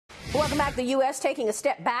Welcome back. The U.S. taking a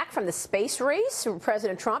step back from the space race.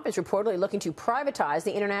 President Trump is reportedly looking to privatize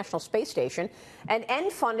the International Space Station and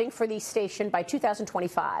end funding for the station by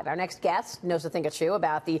 2025. Our next guest knows a thing or two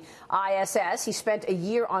about the ISS. He spent a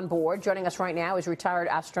year on board. Joining us right now is retired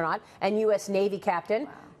astronaut and U.S. Navy Captain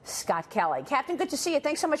Scott Kelly. Captain, good to see you.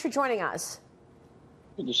 Thanks so much for joining us.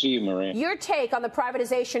 Good to see you, Maria. Your take on the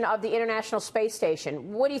privatization of the International Space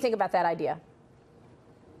Station. What do you think about that idea?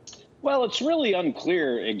 Well, it's really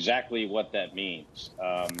unclear exactly what that means.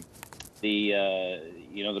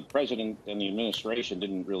 The president and the administration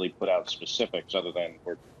didn't really put out specifics other than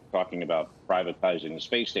we're talking about privatizing the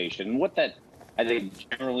space station. And what that, I think,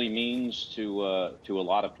 generally means to a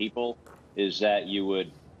lot of people is that you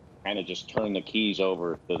would kind of just turn the keys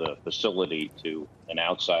over to the facility to an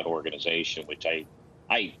outside organization, which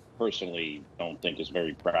I personally don't think is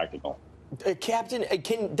very practical. Captain,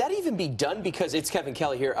 can that even be done? Because it's Kevin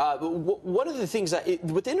Kelly here. One of the things that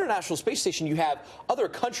with the International Space Station, you have other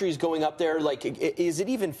countries going up there. Like, is it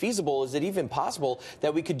even feasible? Is it even possible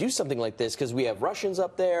that we could do something like this? Because we have Russians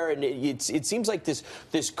up there, and it seems like this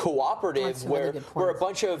cooperative where a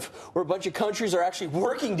bunch of countries are actually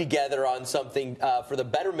working together on something for the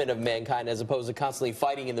betterment of mankind, as opposed to constantly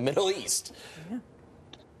fighting in the Middle East.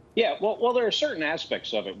 Yeah, well, there are certain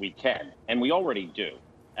aspects of it we can, and we already do.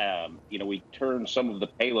 We turn some of the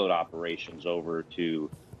payload operations over to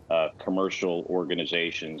commercial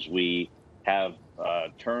organizations. We have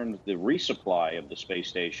turned the resupply of the space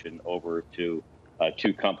station over to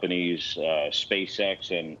two companies,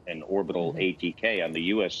 SpaceX and Orbital ATK on the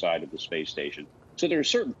U.S. side of the space station. So there are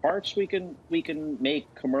certain parts we can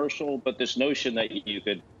make commercial, but this notion that you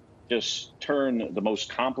could just turn the most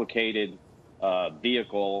complicated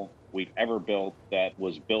vehicle we've ever built, that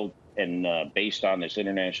was built and based on this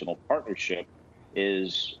international partnership,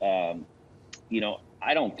 is,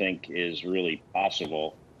 I don't think is really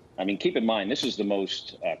possible. I mean, keep in mind, this is the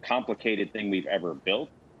most complicated thing we've ever built.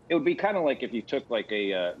 It would be kind of like if you took like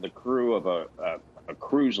the crew of a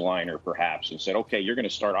cruise liner, perhaps, and said, okay, you're going to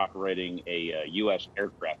start operating a U.S.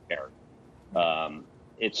 aircraft carrier.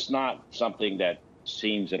 It's not something that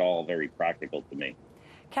seems at all very practical to me.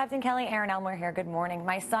 Captain Kelly, Aaron Elmore here. Good morning.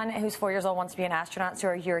 My son, who's 4 years old, wants to be an astronaut,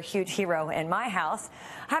 so you're a huge hero in my house.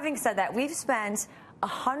 Having said that, we've spent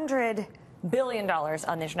 $100 billion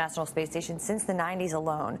on the International Space Station since the 90s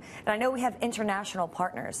alone. And I know we have international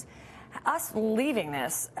partners. Us leaving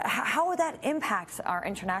this, how would that impact our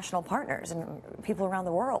international partners and people around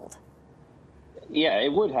the world? Yeah,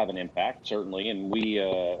 it would have an impact, certainly. And we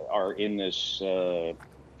are in this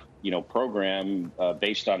program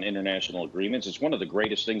based on international agreements. It's one of the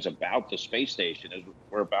greatest things about the space station is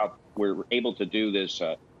we're able to do this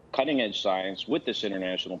cutting edge science with this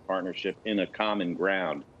international partnership in a common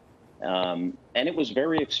ground. And it was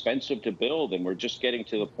very expensive to build, and we're just getting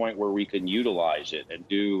to the point where we can utilize it and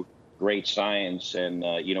do great science and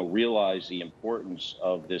realize the importance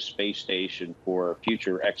of this space station for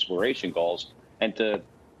future exploration goals. And to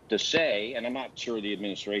say, and I'm not sure the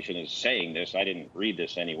administration is saying this, I didn't read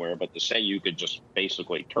this anywhere, but to say you could just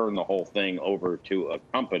basically turn the whole thing over to a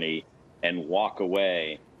company and walk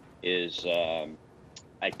away is,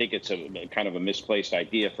 I think it's a kind of a misplaced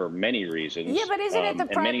idea for many reasons. Yeah, but isn't it the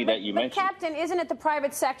private? Captain, isn't it the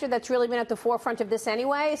private sector that's really been at the forefront of this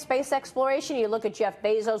anyway? Space exploration. You look at Jeff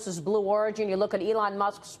Bezos' Blue Origin. You look at Elon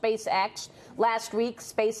Musk's SpaceX. Last week,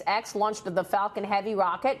 SpaceX launched the Falcon Heavy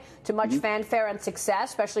rocket to much fanfare and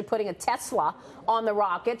success, especially putting a Tesla on the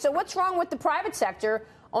rocket. So what's wrong with the private sector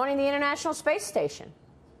owning the International Space Station?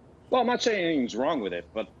 Well, I'm not saying anything's wrong with it,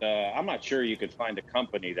 but I'm not sure you could find a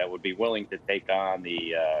company that would be willing to take on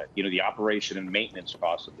the operation and maintenance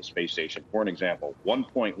costs of the space station. For an example,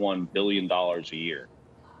 $1.1 billion a year.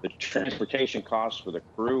 The transportation costs for the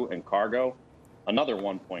crew and cargo, another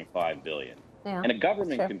 $1.5 billion. Yeah, and a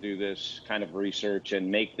government can do this kind of research and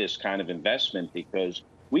make this kind of investment because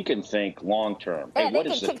we can think long term. Yeah, they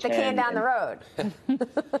can kick the can down the road.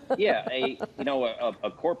 Yeah,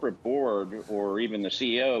 a corporate board or even the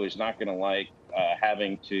CEO is not going to like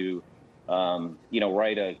having to,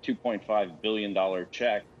 write a $2.5 billion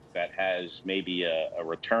check that has maybe a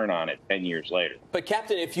return on it 10 years later. But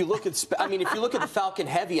Captain, if you look at, the Falcon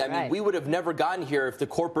Heavy, we would have never gotten here if the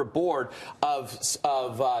corporate board of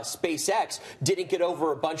SpaceX didn't get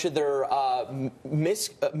over a bunch of their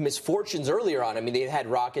misfortunes earlier on. I mean, they had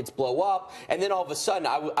rockets blow up, and then all of a sudden,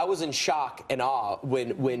 I was in shock and awe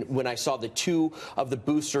when I saw the two of the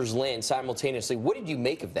boosters land simultaneously. What did you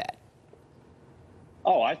make of that?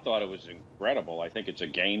 Oh, I thought it was incredible. I think it's a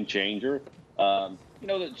game changer.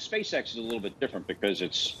 The SpaceX is a little bit different because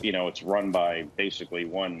it's run by basically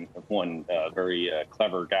one very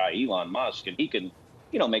clever guy, Elon Musk, and he can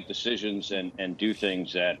make decisions and do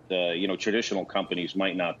things that, traditional companies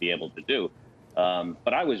might not be able to do.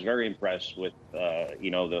 But I was very impressed with,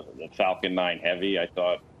 the Falcon 9 Heavy. I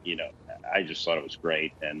thought, I just thought it was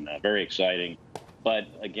great and very exciting. But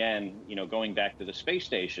again, going back to the space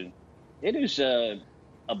station, it is a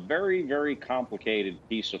very, very complicated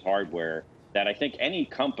piece of hardware that I think any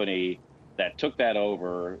company that took that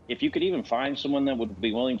over, if you could even find someone that would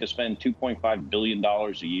be willing to spend $2.5 billion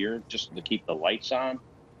a year just to keep the lights on,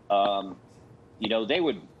 they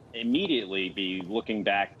would immediately be looking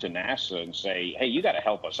back to NASA and say, hey, you got to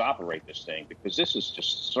help us operate this thing, because this is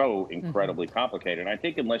just so incredibly complicated. And I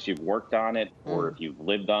think unless you've worked on it or if you've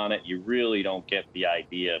lived on it, you really don't get the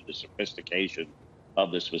idea of the sophistication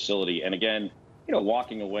of this facility. And again,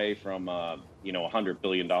 walking away from $100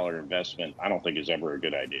 billion investment, I don't think is ever a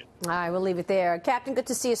good idea. All right, we'll leave it there. Captain, good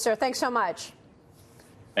to see you, sir. Thanks so much.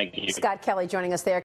 Thank you. Scott Kelly joining us there.